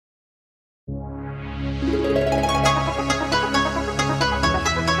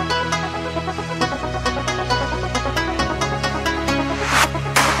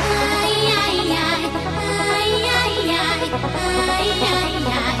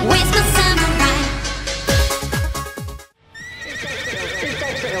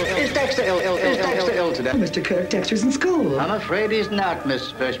Is Dexter ill today? Mr. Kirk, Dexter's in school. I'm afraid he's not,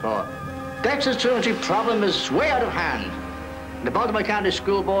 Miss Fishmore. Dexter's truancy problem is way out of hand. The Baltimore County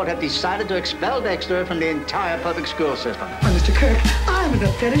School Board have decided to expel Dexter from the entire public school system. Mr. Kirk, I'm as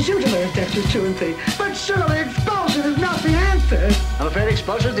upset as you to learn Dexter's truancy, but surely expulsion is not the answer. I'm afraid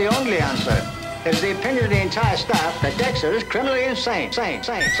expulsion is the only answer. It's the opinion of the entire staff that Dexter is criminally insane. Sane.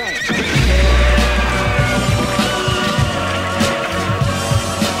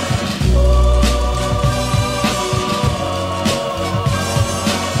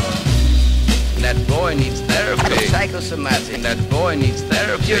 That boy needs therapy. Psychosomatic. That boy needs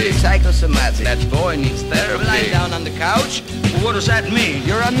therapy. Purely psychosomatic. That boy needs therapy. Lying down on the couch. What does that mean?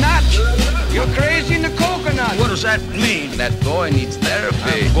 You're a nut. You're crazy in the coconut. What does that mean? That boy needs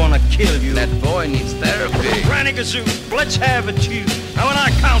therapy. I'm gonna kill you. That boy needs therapy. Granny Gazoo, let's have it, you. Now when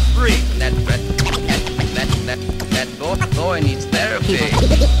I count three. That boy needs therapy.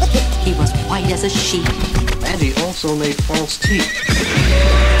 He was white as a sheet. And he also made false teeth.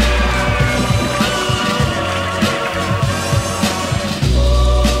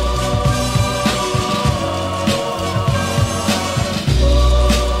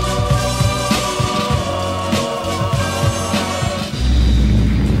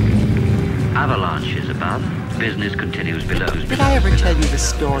 Avalanche is above. Business continues below. Did I ever tell you the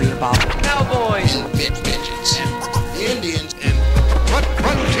story about Cowboys. Midgets. Indians and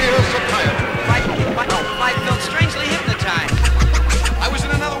frontier psychiatry. I felt strangely hypnotized. I was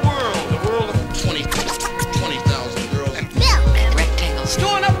in another world. The world of 20,000 girls. And rectangles?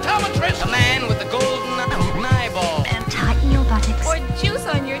 Doing optometrist. A man with the golden eyeball. And tighten your buttocks. Or juice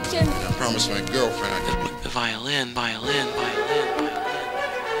on your chin. I promised my girlfriend I could. The violin.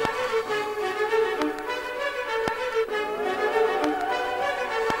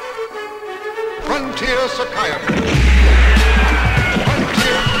 Frontier psychiatry.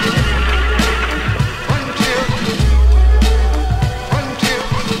 Frontier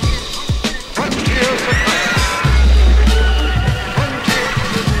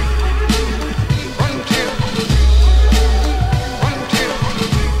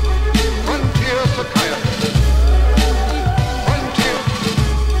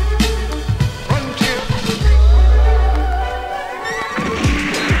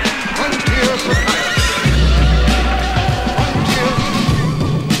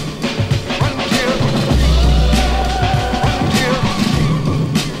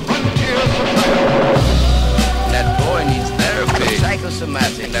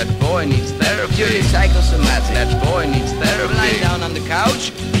Psychosomatic. That boy needs therapy. Purely psychosomatic. That boy needs therapy. Lying down on the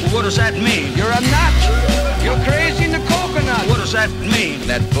couch. What does that mean? You're a nut. You're crazy in the coconut. What does that mean?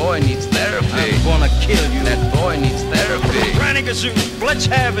 That boy needs therapy. I'm gonna kill you. That boy needs therapy. Granny Gazoo, let's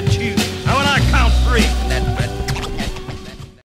have it, you. Now when I count three. That